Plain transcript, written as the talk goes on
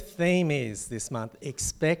theme is this month,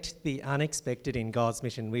 expect the unexpected in God's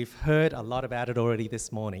mission. We've heard a lot about it already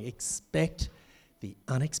this morning. Expect the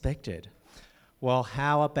unexpected. Well,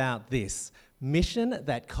 how about this? Mission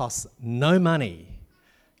that costs no money,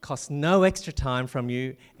 costs no extra time from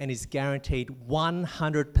you, and is guaranteed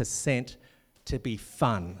 100% to be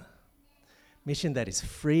fun. Mission that is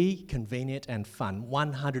free, convenient, and fun,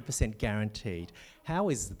 100% guaranteed. How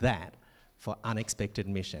is that for unexpected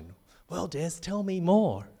mission? Well, Des, tell me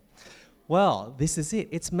more. Well, this is it.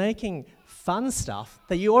 It's making fun stuff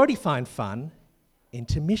that you already find fun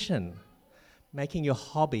into mission. Making your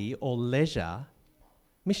hobby or leisure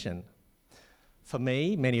mission. For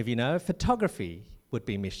me, many of you know, photography would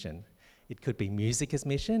be mission. It could be music as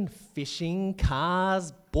mission, fishing,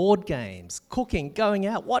 cars, board games, cooking, going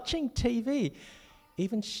out, watching TV,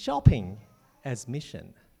 even shopping as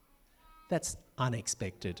mission. That's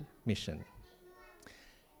unexpected mission.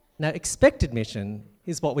 Now, expected mission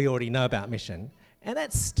is what we already know about mission, and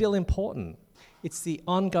that's still important. It's the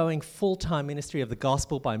ongoing full-time ministry of the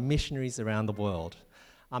gospel by missionaries around the world.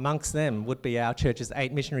 Amongst them would be our church's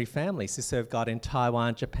 8 missionary families who serve God in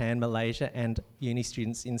Taiwan, Japan, Malaysia, and uni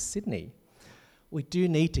students in Sydney. We do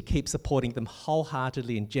need to keep supporting them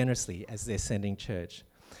wholeheartedly and generously as they're sending church.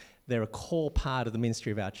 They're a core part of the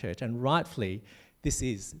ministry of our church, and rightfully, this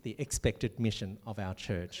is the expected mission of our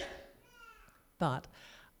church. But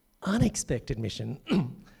unexpected mission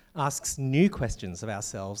asks new questions of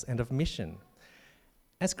ourselves and of mission.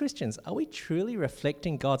 As Christians, are we truly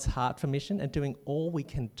reflecting God's heart for mission and doing all we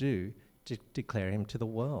can do to declare Him to the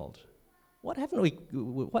world? What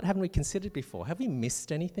haven't we considered before? Have we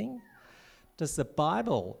missed anything? Does the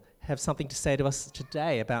Bible have something to say to us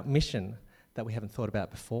today about mission that we haven't thought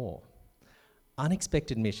about before?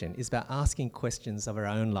 Unexpected mission is about asking questions of our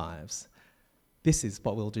own lives. This is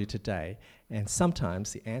what we'll do today, and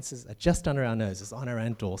sometimes the answers are just under our noses, on our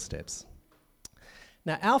own doorsteps.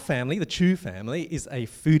 Now, our family, the Chu family, is a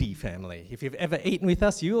foodie family. If you've ever eaten with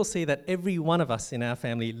us, you will see that every one of us in our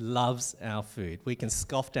family loves our food. We can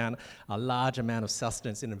scoff down a large amount of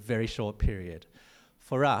sustenance in a very short period.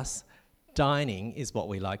 For us, dining is what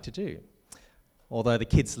we like to do. Although the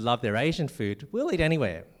kids love their Asian food, we'll eat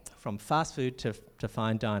anywhere, from fast food to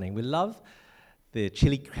fine dining. We love the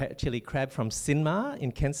chili crab from Sinmar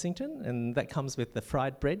in Kensington, and that comes with the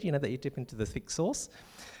fried bread, that you dip into the thick sauce.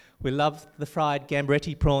 We love the fried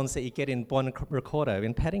gamberetti prawns that you get in Bon Ricordo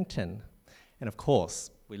in Paddington. And of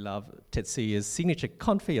course, we love Tetsuya's signature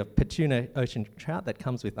confit of Petuna ocean trout that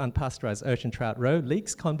comes with unpasteurized ocean trout roe,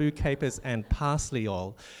 leeks, kombu, capers, and parsley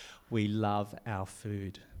oil. We love our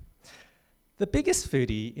food. The biggest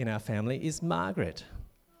foodie in our family is Margaret,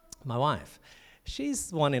 my wife.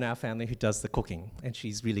 She's the one in our family who does the cooking, and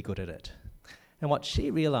she's really good at it. And what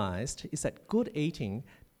she realised is that good eating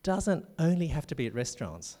doesn't only have to be at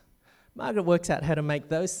restaurants. Margaret works out how to make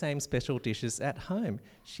those same special dishes at home.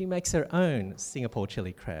 She makes her own Singapore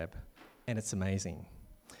chili crab, and it's amazing.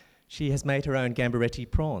 She has made her own gamberetti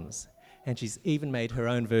prawns, and she's even made her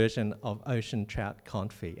own version of ocean trout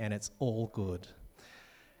confit, and it's all good.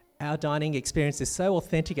 Our dining experience is so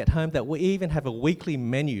authentic at home that we even have a weekly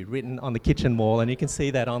menu written on the kitchen wall, and you can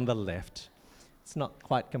see that on the left. It's not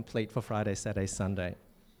quite complete for Friday, Saturday, Sunday.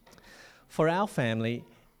 For our family,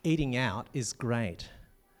 eating out is great,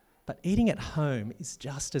 but eating at home is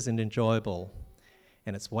just as enjoyable,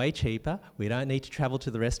 and it's way cheaper. We don't need to travel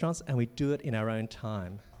to the restaurants, and we do it in our own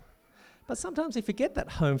time. But sometimes we forget that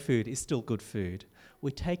home food is still good food.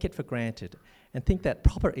 We take it for granted and think that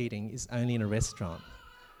proper eating is only in a restaurant.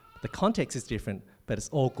 The context is different, but it's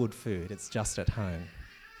all good food. It's just at home.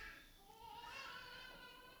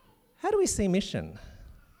 How do we see mission?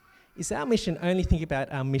 Is our mission only thinking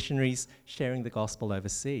about our missionaries sharing the gospel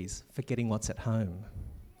overseas, forgetting what's at home?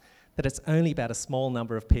 That it's only about a small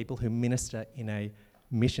number of people who minister in a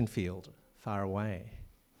mission field far away?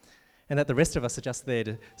 And that the rest of us are just there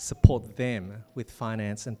to support them with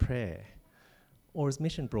finance and prayer? Or is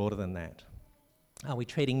mission broader than that? Are we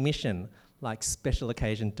treating mission like special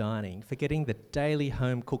occasion dining, forgetting the daily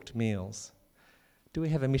home-cooked meals? Do we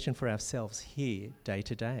have a mission for ourselves here, day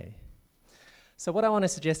to day? So what I want to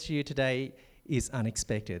suggest to you today is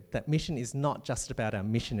unexpected, that mission is not just about our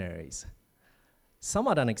missionaries.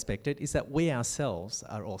 Somewhat unexpected is that we ourselves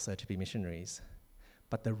are also to be missionaries.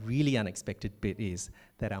 But the really unexpected bit is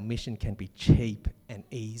that our mission can be cheap and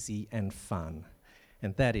easy and fun.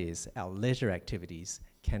 And that is, our leisure activities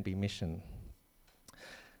can be mission.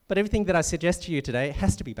 But everything that I suggest to you today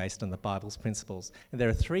has to be based on the Bible's principles. And there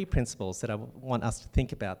are 3 principles that I want us to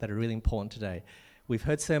think about that are really important today. We've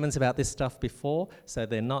heard sermons about this stuff before, so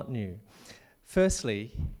they're not new.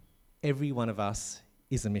 Firstly, every one of us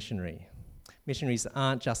is a missionary. Missionaries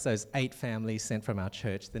aren't just those 8 families sent from our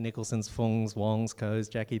church, the Nicholsons, Fungs, Wongs, Koes,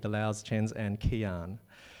 Jackie, the Laos, Chens and Kian.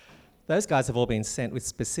 Those guys have all been sent with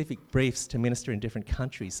specific briefs to minister in different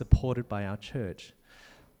countries supported by our church.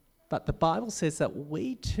 But the Bible says that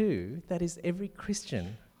we too, that is every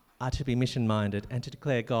Christian, are to be mission-minded and to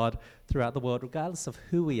declare God throughout the world regardless of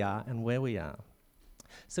who we are and where we are.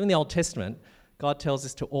 So in the Old Testament, God tells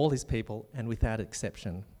us to all his people and without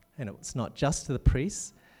exception. And it's not just to the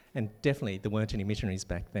priests, and definitely there weren't any missionaries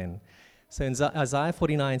back then. So in Isaiah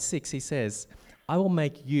 49:6, he says, I will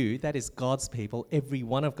make you, that is God's people, every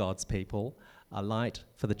one of God's people, a light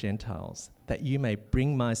for the Gentiles, that you may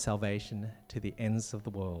bring my salvation to the ends of the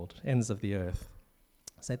world, ends of the earth.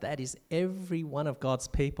 So that is every one of God's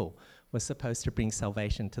people was supposed to bring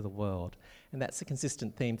salvation to the world. And that's a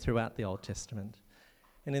consistent theme throughout the Old Testament.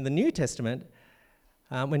 And in the New Testament,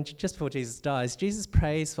 just before Jesus dies, Jesus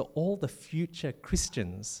prays for all the future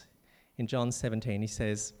Christians. In John 17, he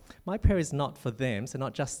says, my prayer is not for them, so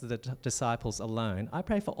not just the disciples alone. I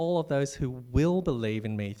pray for all of those who will believe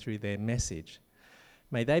in me through their message.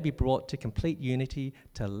 May they be brought to complete unity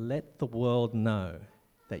to let the world know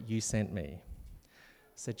that you sent me.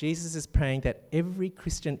 So Jesus is praying that every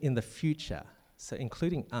Christian in the future, so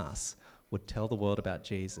including us, would tell the world about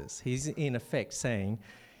Jesus. He's in effect saying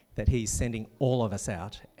that he's sending all of us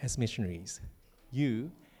out as missionaries.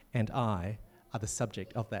 You and I are the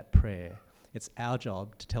subject of that prayer. It's our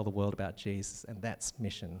job to tell the world about Jesus, and that's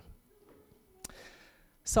mission.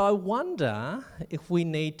 So I wonder if we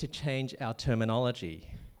need to change our terminology.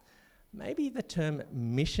 Maybe the term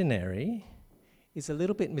missionary is a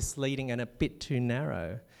little bit misleading and a bit too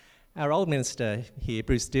narrow. Our old minister here,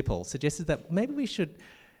 Bruce Dipple, suggested that maybe we should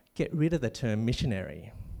get rid of the term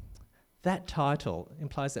missionary. That title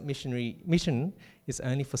implies that mission is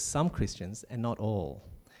only for some Christians and not all.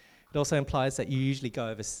 It also implies that you usually go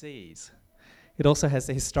overseas. It also has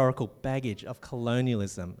the historical baggage of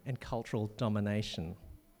colonialism and cultural domination.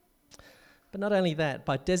 But not only that,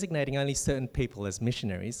 by designating only certain people as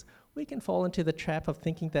missionaries, we can fall into the trap of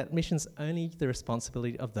thinking that mission's only the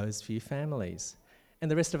responsibility of those few families, and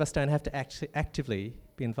the rest of us don't have to actively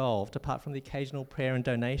be involved apart from the occasional prayer and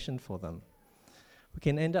donation for them. We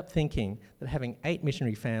can end up thinking that having 8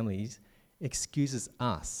 missionary families excuses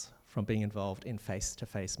us from being involved in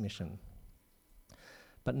face-to-face mission.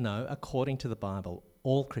 But no, according to the Bible,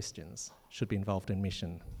 all Christians should be involved in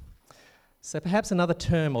mission. So perhaps another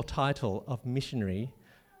term or title of missionary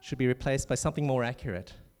should be replaced by something more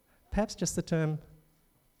accurate. Perhaps just the term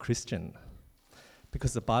Christian,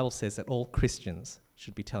 because the Bible says that all Christians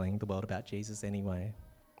should be telling the world about Jesus anyway.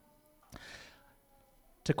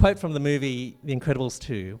 To quote from the movie The Incredibles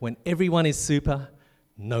 2, when everyone is super,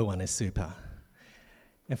 no one is super.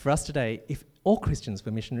 And for us today, if all Christians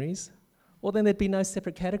were missionaries, well then there'd be no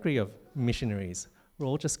separate category of missionaries. We're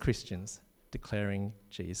all just Christians declaring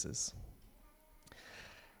Jesus.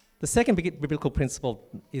 The second biblical principle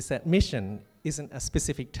is that mission isn't a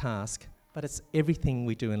specific task, but it's everything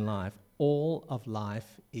we do in life. All of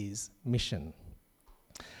life is mission.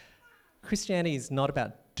 Christianity is not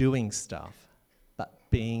about doing stuff, but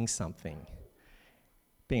being something.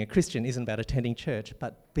 Being a Christian isn't about attending church,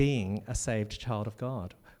 but being a saved child of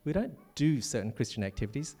God. We don't do certain Christian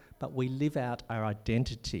activities, but we live out our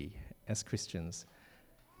identity as Christians.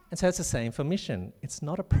 And so it's the same for mission. It's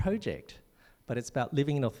not a project, but it's about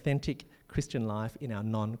living an authentic Christian life in our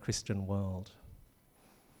non-Christian world.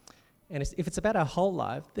 And if it's about our whole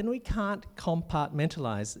life, then we can't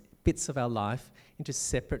compartmentalize bits of our life into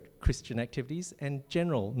separate Christian activities and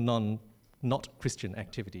general not Christian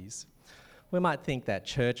activities. We might think that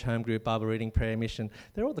church, home group, Bible reading, prayer, mission,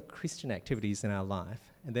 they're all the Christian activities in our life.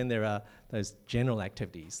 And then there are those general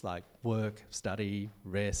activities like work, study,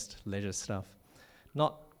 rest, leisure stuff.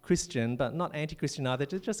 Not Christian, but not anti-Christian either.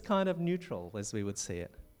 They're just kind of neutral, as we would see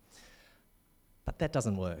it. But that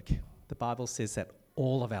doesn't work. The Bible says that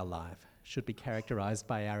all of our life should be characterized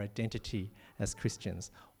by our identity as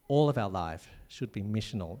Christians. All of our life should be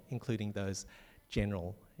missional, including those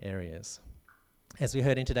general areas. As we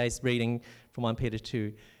heard in today's reading from 1 Peter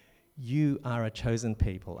 2, you are a chosen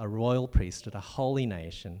people, a royal priesthood, a holy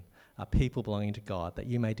nation, a people belonging to God, that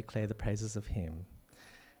you may declare the praises of him.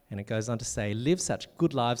 And it goes on to say, live such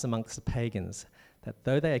good lives amongst the pagans, that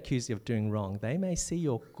though they accuse you of doing wrong, they may see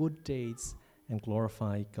your good deeds and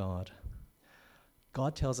glorify God.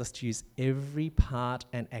 God tells us to use every part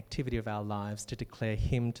and activity of our lives to declare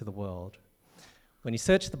him to the world. When you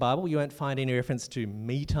search the Bible, you won't find any reference to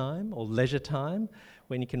me time or leisure time,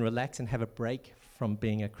 when you can relax and have a break from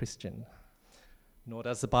being a Christian. Nor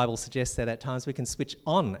does the Bible suggest that at times we can switch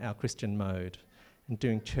on our Christian mode and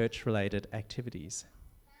doing church-related activities.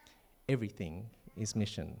 everything is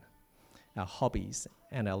mission. Our hobbies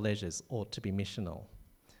and our leisures ought to be missional.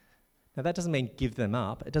 Now, that doesn't mean give them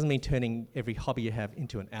up. It doesn't mean turning every hobby you have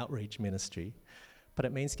into an outreach ministry. But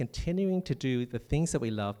it means continuing to do the things that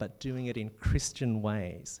we love, but doing it in Christian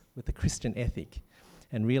ways, with the Christian ethic,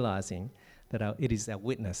 and realising that it is our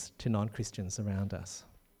witness to non-Christians around us.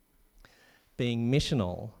 Being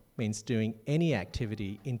missional means doing any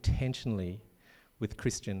activity intentionally with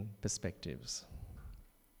Christian perspectives.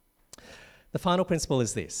 The final principle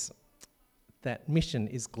is this, that mission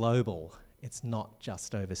is global. It's not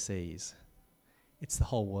just overseas. It's the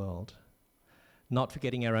whole world. Not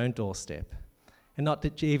forgetting our own doorstep, and not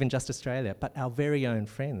even just Australia, but our very own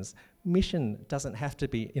friends. Mission doesn't have to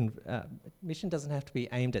be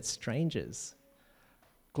aimed at strangers.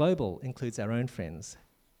 Global includes our own friends,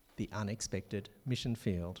 the unexpected mission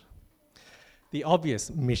field. The obvious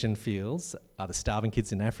mission fields are the starving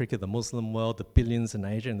kids in Africa, the Muslim world, the billions in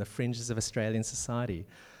Asia, and the fringes of Australian society.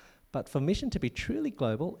 But for mission to be truly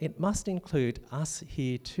global, it must include us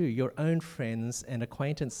here too, your own friends and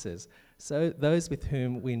acquaintances, so those with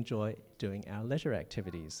whom we enjoy doing our leisure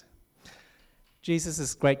activities.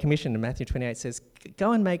 Jesus' Great Commission in Matthew 28 says,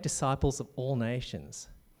 go and make disciples of all nations.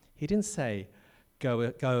 He didn't say,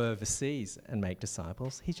 go overseas and make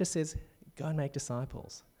disciples. He just says, go and make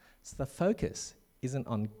disciples. So the focus isn't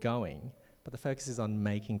on going, but the focus is on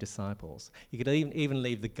making disciples. You could even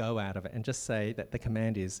leave the go out of it and just say that the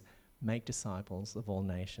command is, make disciples of all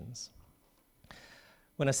nations.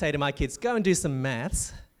 When I say to my kids, go and do some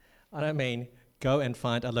maths, I don't mean go and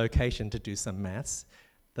find a location to do some maths.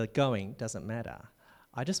 The going doesn't matter.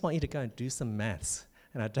 I just want you to go and do some maths,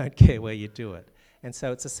 and I don't care where you do it. And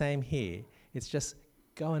so it's the same here. It's just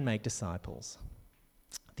go and make disciples.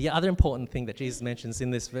 The other important thing that Jesus mentions in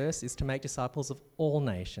this verse is to make disciples of all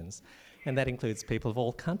nations, and that includes people of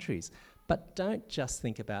all countries. But don't just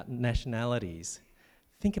think about nationalities.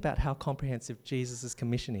 Think about how comprehensive Jesus'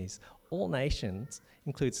 commission is. All nations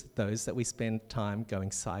includes those that we spend time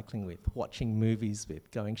going cycling with, watching movies with,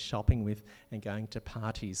 going shopping with, and going to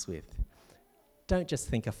parties with. Don't just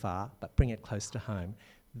think afar, but bring it close to home.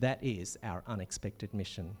 That is our unexpected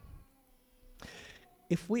mission.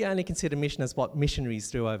 If we only consider mission as what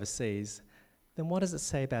missionaries do overseas, then what does it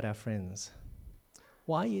say about our friends?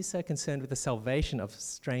 Why are you so concerned with the salvation of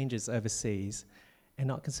strangers overseas and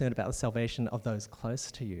not concerned about the salvation of those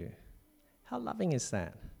close to you? How loving is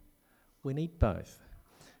that? We need both.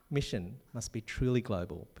 Mission must be truly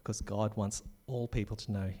global because God wants all people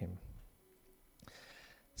to know him.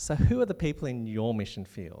 So who are the people in your mission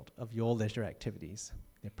field of your leisure activities?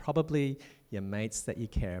 They're probably your mates that you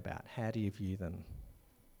care about. How do you view them?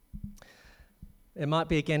 It might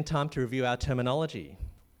be again time to review our terminology.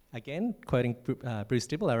 Again, quoting Bruce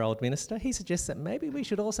Dibble, our old minister, he suggests that maybe we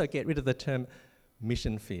should also get rid of the term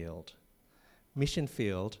mission field. Mission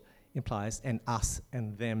field implies an us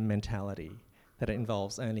and them mentality, that it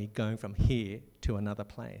involves only going from here to another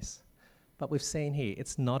place. But we've seen here,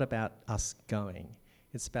 it's not about us going.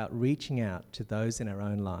 It's about reaching out to those in our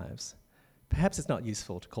own lives. Perhaps it's not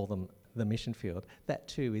useful to call them the mission field. That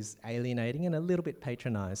too is alienating and a little bit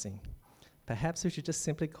patronising. Perhaps we should just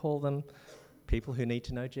simply call them people who need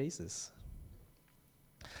to know Jesus.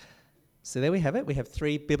 So there we have it. We have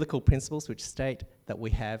 3 biblical principles which state that we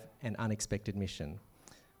have an unexpected mission.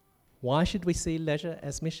 Why should we see leisure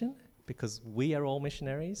as mission? Because we are all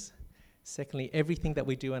missionaries. Secondly, everything that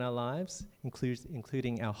we do in our lives,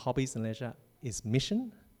 including our hobbies and leisure, is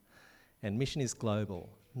mission. And mission is global,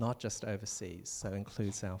 not just overseas, so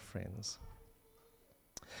includes our friends.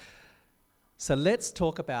 So let's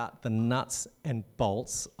talk about the nuts and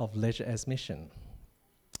bolts of leisure as mission.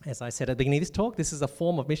 As I said at the beginning of this talk, this is a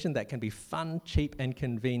form of mission that can be fun, cheap, and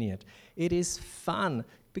convenient. It is fun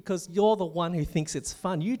because you're the one who thinks it's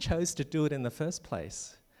fun. You chose to do it in the first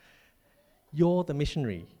place. You're the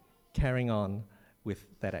missionary carrying on with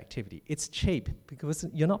that activity. It's cheap because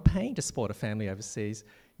you're not paying to support a family overseas.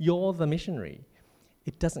 You're the missionary.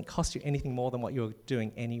 It doesn't cost you anything more than what you're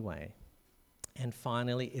doing anyway. And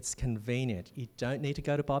finally, it's convenient. You don't need to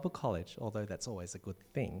go to Bible college, although that's always a good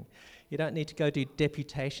thing. You don't need to go do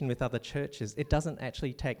deputation with other churches. It doesn't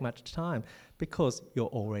actually take much time because you're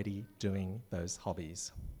already doing those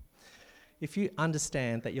hobbies. If you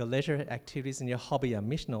understand that your leisure activities and your hobby are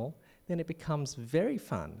missional, then it becomes very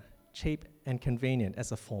fun, cheap and convenient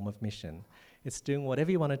as a form of mission. It's doing whatever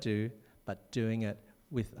you want to do, but doing it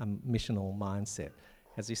with a missional mindset.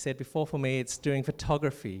 As you said before, for me, it's doing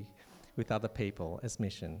photography with other people as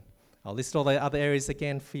mission, I'll list all the other areas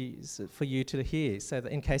again for you to hear, so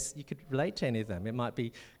that in case you could relate to any of them. It might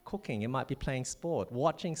be cooking, it might be playing sport,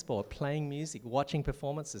 watching sport, playing music, watching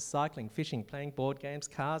performances, cycling, fishing, playing board games,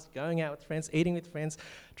 cars, going out with friends, eating with friends,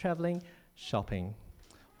 travelling, shopping.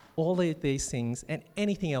 All of these things and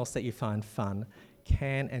anything else that you find fun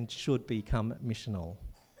can and should become missional.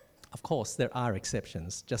 Of course, there are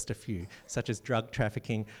exceptions, just a few, such as drug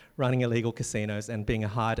trafficking, running illegal casinos, and being a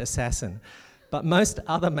hired assassin. But most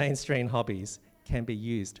other mainstream hobbies can be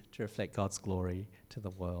used to reflect God's glory to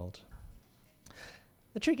the world.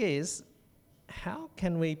 The trick is, how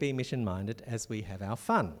can we be mission-minded as we have our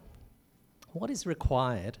fun? What is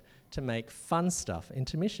required to make fun stuff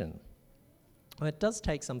into mission? Well, it does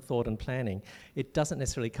take some thought and planning. It doesn't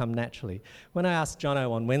necessarily come naturally. When I asked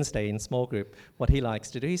Jono on Wednesday in small group what he likes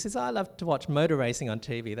to do, he says, I love to watch motor racing on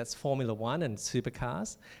TV. That's Formula One and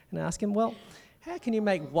supercars. And I asked him, well, how can you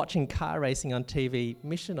make watching car racing on TV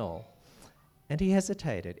missional? And he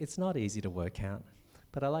hesitated. It's not easy to work out,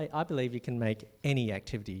 but I believe you can make any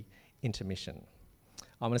activity into mission.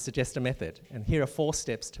 I'm going to suggest a method, and here are 4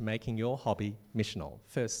 steps to making your hobby missional.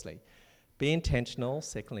 Firstly, be intentional.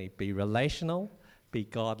 Secondly, be relational, be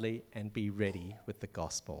godly, and be ready with the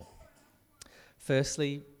gospel.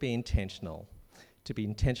 Firstly, be intentional. To be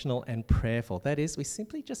intentional and prayerful. That is, we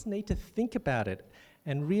simply just need to think about it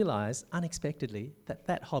and realise unexpectedly that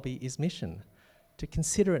that hobby is mission. To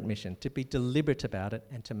consider it mission, to be deliberate about it,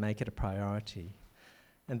 and to make it a priority.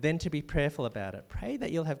 And then to be prayerful about it. Pray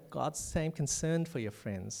that you'll have God's same concern for your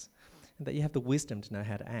friends and that you have the wisdom to know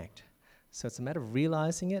how to act. So it's a matter of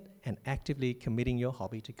realising it and actively committing your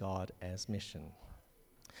hobby to God as mission.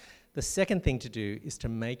 The second thing to do is to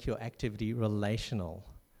make your activity relational.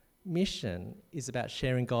 Mission is about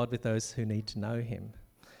sharing God with those who need to know him.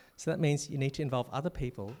 So that means you need to involve other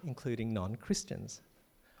people, including non-Christians.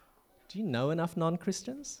 Do you know enough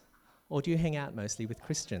non-Christians? Or do you hang out mostly with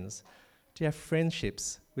Christians? Do you have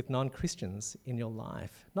friendships with non-Christians in your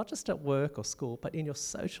life? Not just at work or school, but in your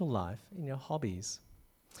social life, in your hobbies.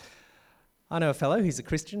 I know a fellow who's a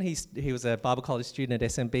Christian. He was a Bible college student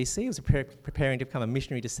at SMBC. He was preparing to become a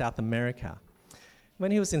missionary to South America.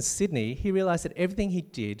 When he was in Sydney, he realised that everything he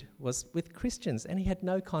did was with Christians, and he had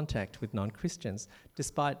no contact with non-Christians,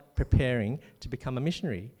 despite preparing to become a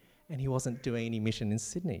missionary, and he wasn't doing any mission in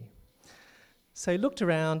Sydney. So he looked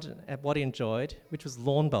around at what he enjoyed, which was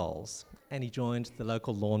lawn bowls, and he joined the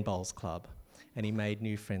local lawn bowls club, and he made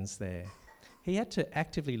new friends there. He had to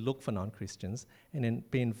actively look for non-Christians and then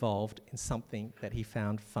be involved in something that he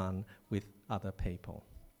found fun with other people.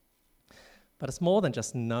 But it's more than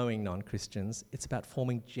just knowing non-Christians. It's about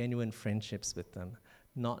forming genuine friendships with them,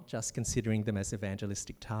 not just considering them as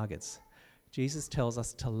evangelistic targets. Jesus tells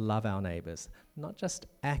us to love our neighbours, not just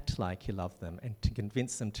act like you love them and to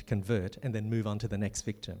convince them to convert and then move on to the next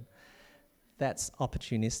victim. That's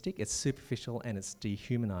opportunistic, it's superficial, and it's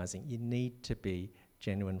dehumanising. You need to be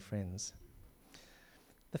genuine friends.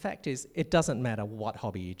 The fact is, it doesn't matter what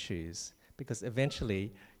hobby you choose, because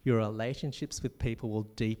eventually your relationships with people will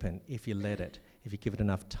deepen if you let it, if you give it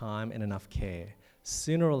enough time and enough care.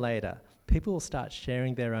 Sooner or later, people will start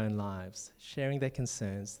sharing their own lives, sharing their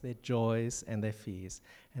concerns, their joys and their fears,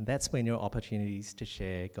 and that's when your opportunities to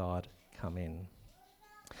share God come in.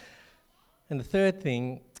 And the third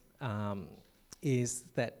thing is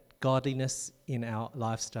that godliness in our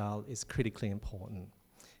lifestyle is critically important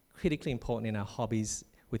in our hobbies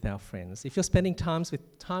with our friends. If you're spending time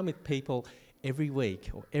with people every week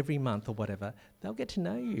or every month or whatever, they'll get to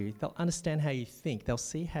know you. They'll understand how you think. They'll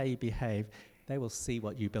see how you behave. They will see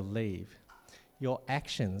what you believe. Your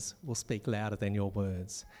actions will speak louder than your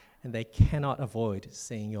words, and they cannot avoid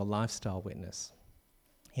seeing your lifestyle witness.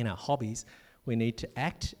 In our hobbies, we need to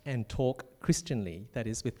act and talk Christianly, that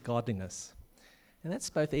is, with godliness. And that's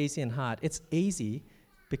both easy and hard. It's easy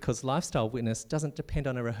because lifestyle witness doesn't depend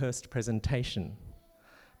on a rehearsed presentation,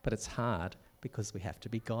 but it's hard because we have to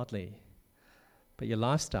be godly. But your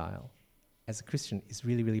lifestyle as a Christian is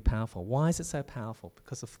really, really powerful. Why is it so powerful?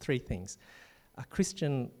 Because of 3 things. A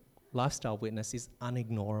Christian lifestyle witness is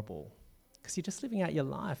unignorable because you're just living out your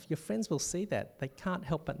life. Your friends will see that. They can't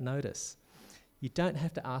help but notice. You don't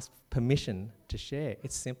have to ask permission to share.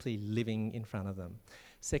 It's simply living in front of them.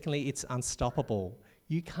 Secondly, it's unstoppable.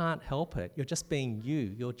 You can't help it. You're just being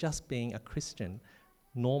you. You're just being a Christian,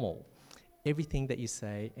 normal. Everything that you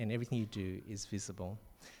say and everything you do is visible.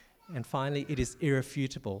 And finally, it is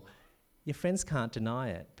irrefutable. Your friends can't deny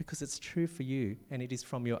it because it's true for you and it is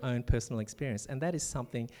from your own personal experience. And that is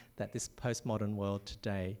something that this postmodern world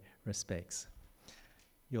today respects.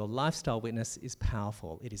 Your lifestyle witness is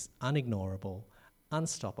powerful. It is unignorable,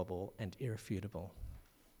 unstoppable, and irrefutable.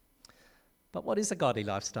 But what is a godly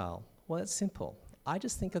lifestyle? Well, it's simple. I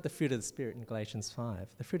just think of the fruit of the Spirit in Galatians 5.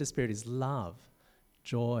 The fruit of the Spirit is love,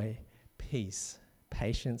 joy, peace,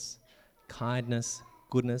 patience, kindness,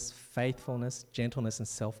 goodness, faithfulness, gentleness, and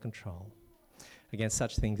self-control. Against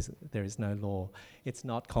such things there is no law. It's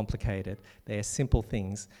not complicated. They are simple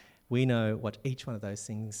things. We know what each one of those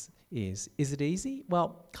things is. Is it easy?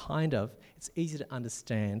 Well, kind of. It's easy to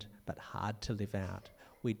understand, but hard to live out.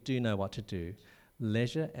 We do know what to do.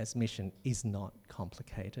 Leisure as mission is not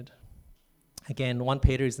complicated. Again, 1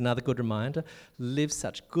 Peter is another good reminder. Live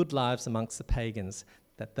such good lives amongst the pagans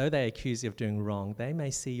that though they accuse you of doing wrong, they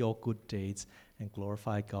may see your good deeds and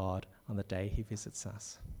glorify God on the day he visits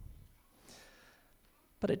us.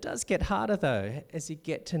 But it does get harder though, as you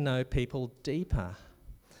get to know people deeper.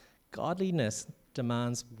 Godliness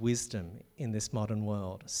demands wisdom in this modern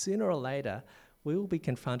world. Sooner or later, we will be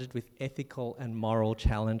confronted with ethical and moral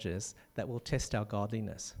challenges that will test our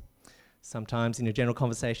godliness. Sometimes in your general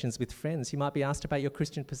conversations with friends, you might be asked about your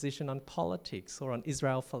Christian position on politics or on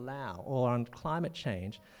Israel Folau or on climate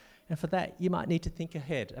change. And for that, you might need to think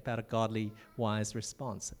ahead about a godly, wise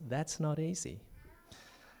response. That's not easy.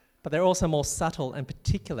 But there are also more subtle and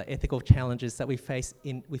particular ethical challenges that we face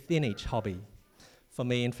within each hobby. For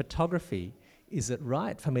me in photography, is it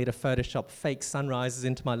right for me to Photoshop fake sunrises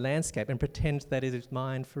into my landscape and pretend that it is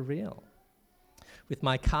mine for real? With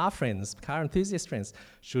my car enthusiast friends,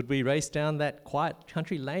 should we race down that quiet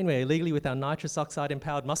country laneway illegally with our nitrous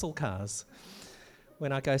oxide-empowered muscle cars?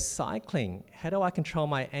 When I go cycling, how do I control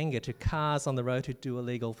my anger to cars on the road who do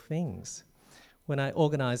illegal things? When I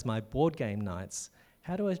organise my board game nights,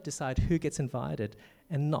 how do I decide who gets invited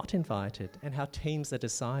and not invited, and how teams are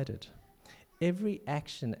decided? Every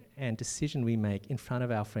action and decision we make in front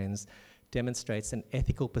of our friends demonstrates an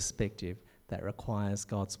ethical perspective that requires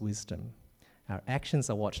God's wisdom. Our actions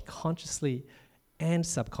are watched consciously and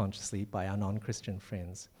subconsciously by our non-Christian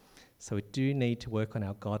friends. So we do need to work on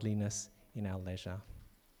our godliness in our leisure.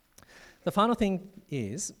 The final thing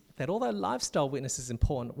is that although lifestyle witness is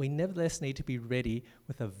important, we nevertheless need to be ready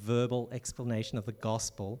with a verbal explanation of the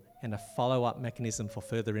gospel and a follow-up mechanism for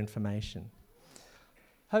further information.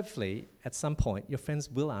 Hopefully, at some point, your friends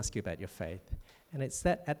will ask you about your faith, and it's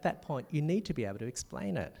that at that point you need to be able to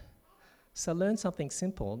explain it. So learn something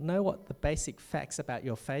simple. Know what the basic facts about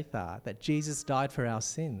your faith are, that Jesus died for our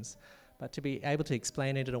sins, but to be able to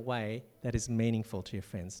explain it in a way that is meaningful to your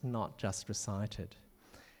friends, not just recited.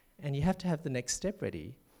 And you have to have the next step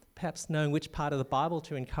ready, perhaps knowing which part of the Bible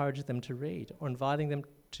to encourage them to read, or inviting them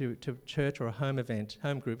to church or a home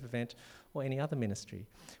group event, or any other ministry.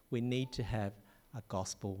 We need to have a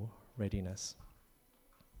gospel readiness.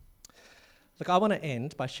 Look, I want to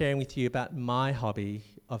end by sharing with you about my hobby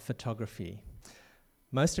of photography.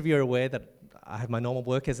 Most of you are aware that I have my normal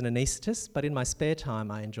work as an anaesthetist, but in my spare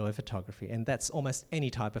time I enjoy photography, and that's almost any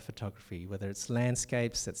type of photography, whether it's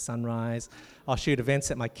landscapes at sunrise. I'll shoot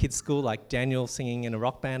events at my kids' school, like Daniel singing in a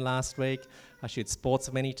rock band last week. I shoot sports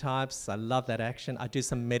of many types. I love that action. I do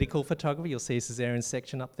some medical photography. You'll see a cesarean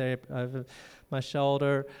section up there over my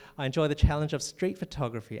shoulder. I enjoy the challenge of street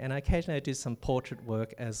photography, and occasionally I do some portrait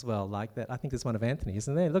work as well, like that. I think there's one of Anthony,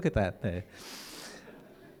 isn't there? Look at that there.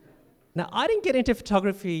 Now, I didn't get into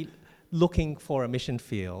photography looking for a mission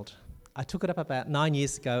field. I took it up about 9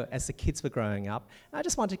 years ago as the kids were growing up. I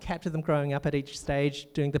just wanted to capture them growing up at each stage,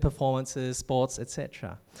 doing the performances, sports,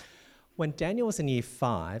 etc. When Daniel was in year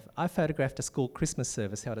 5, I photographed a school Christmas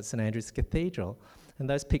service held at St Andrew's Cathedral, and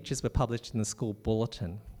those pictures were published in the school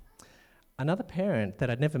bulletin. Another parent that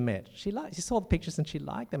I'd never met, she saw the pictures and she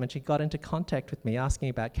liked them, and she got into contact with me asking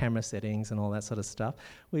about camera settings and all that sort of stuff.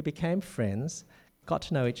 We became friends, got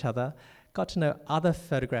to know each other, got to know other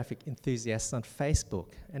photographic enthusiasts on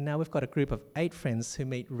Facebook, and now we've got a group of 8 friends who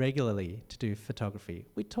meet regularly to do photography.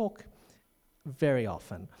 We talk very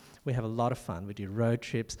often. We have a lot of fun. We do road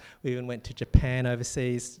trips. We even went to Japan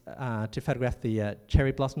overseas to photograph the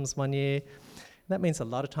cherry blossoms one year. That means a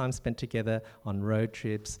lot of time spent together on road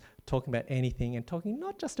trips, talking about anything, and talking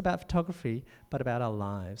not just about photography, but about our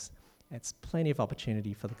lives. It's plenty of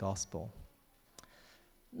opportunity for the gospel.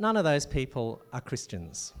 None of those people are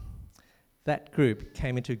Christians. That group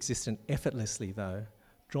came into existence effortlessly, though,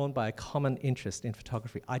 drawn by a common interest in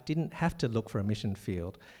photography. I didn't have to look for a mission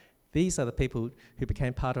field. These are the people who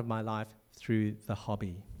became part of my life through the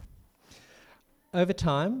hobby. Over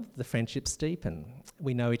time, the friendships deepen.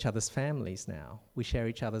 We know each other's families now. We share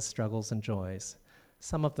each other's struggles and joys.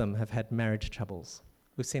 Some of them have had marriage troubles.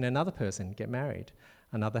 We've seen another person get married,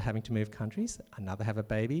 another having to move countries, another have a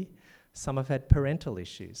baby. Some have had parental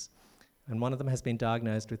issues, and one of them has been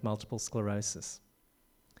diagnosed with multiple sclerosis.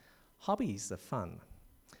 Hobbies are fun,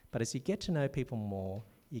 but as you get to know people more,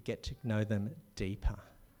 you get to know them deeper.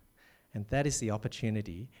 And that is the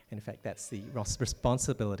opportunity, and in fact that's the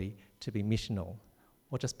responsibility to be missional,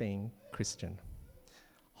 or just being Christian.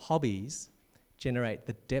 Hobbies generate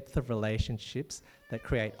the depth of relationships that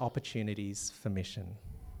create opportunities for mission.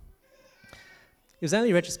 It was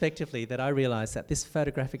only retrospectively that I realised that this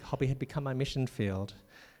photographic hobby had become my mission field,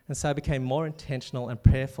 and so I became more intentional and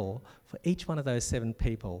prayerful for each one of those 7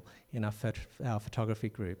 people in our photography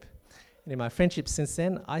group. And in my friendships since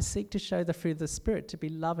then, I seek to show the fruit of the Spirit, to be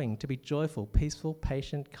loving, to be joyful, peaceful,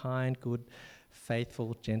 patient, kind, good,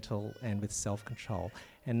 faithful, gentle, and with self-control.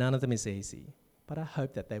 And none of them is easy, but I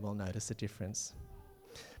hope that they will notice a difference.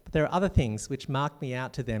 But there are other things which mark me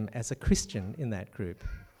out to them as a Christian in that group.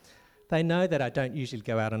 They know that I don't usually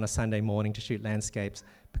go out on a Sunday morning to shoot landscapes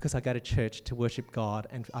because I go to church to worship God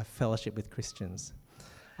and I fellowship with Christians.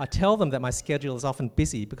 I tell them that my schedule is often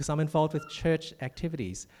busy because I'm involved with church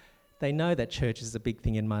activities. They know that church is a big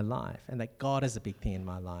thing in my life and that God is a big thing in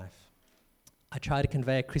my life. I try to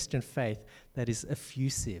convey a Christian faith that is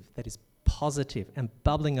effusive, that is positive and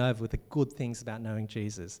bubbling over with the good things about knowing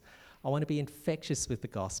Jesus. I want to be infectious with the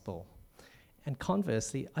gospel. And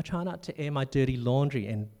conversely, I try not to air my dirty laundry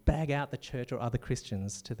and bag out the church or other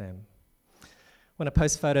Christians to them. When I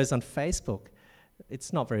post photos on Facebook,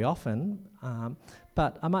 it's not very often,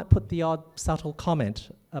 but I might put the odd subtle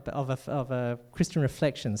comment of a Christian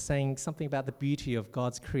reflection saying something about the beauty of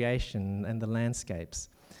God's creation and the landscapes.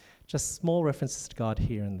 Just small references to God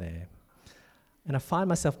here and there. And I find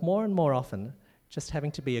myself more and more often just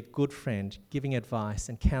having to be a good friend, giving advice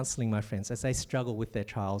and counselling my friends as they struggle with their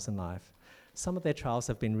trials in life. Some of their trials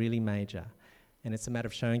have been really major, and it's a matter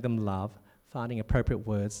of showing them love, finding appropriate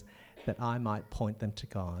words that I might point them to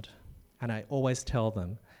God. And I always tell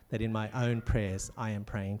them that in my own prayers, I am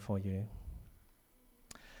praying for you.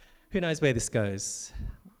 Who knows where this goes?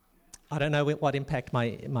 I don't know what impact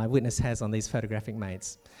my witness has on these photographic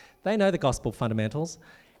mates. They know the gospel fundamentals,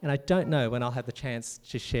 and I don't know when I'll have the chance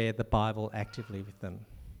to share the Bible actively with them.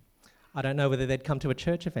 I don't know whether they'd come to a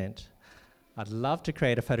church event. I'd love to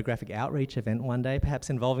create a photographic outreach event one day, perhaps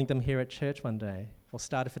involving them here at church one day, or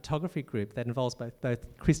start a photography group that involves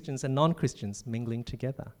both Christians and non-Christians mingling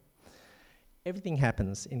together. Everything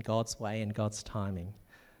happens in God's way and God's timing.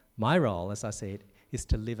 My role, as I said, is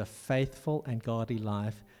to live a faithful and godly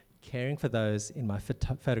life, caring for those in my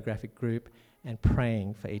photographic group and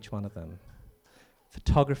praying for each one of them.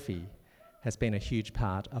 Photography has been a huge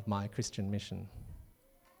part of my Christian mission.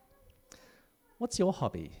 What's your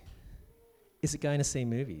hobby? Is it going to see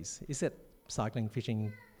movies? Is it cycling,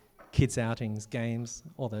 fishing, kids' outings, games,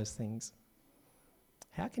 all those things?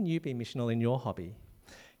 How can you be missional in your hobby?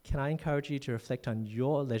 Can I encourage you to reflect on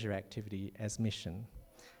your leisure activity as mission?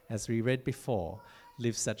 As we read before,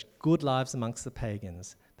 live such good lives amongst the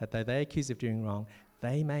pagans that though they accuse you of doing wrong,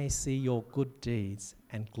 they may see your good deeds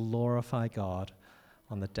and glorify God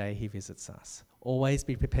on the day he visits us. Always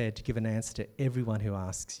be prepared to give an answer to everyone who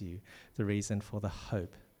asks you the reason for the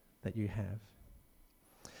hope that you have.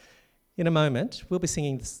 In a moment, we'll be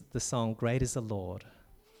singing the song, Great is the Lord.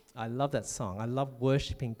 I love that song. I love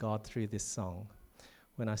worshipping God through this song.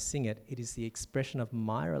 When I sing it, it is the expression of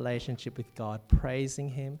my relationship with God, praising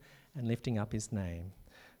him and lifting up his name.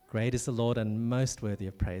 Great is the Lord and most worthy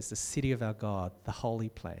of praise, the city of our God, the holy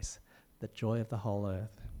place, the joy of the whole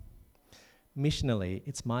earth. Missionally,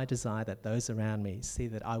 it's my desire that those around me see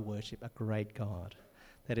that I worship a great God,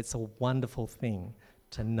 that it's a wonderful thing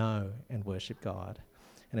to know and worship God.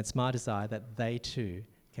 And it's my desire that they too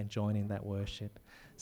can join in that worship.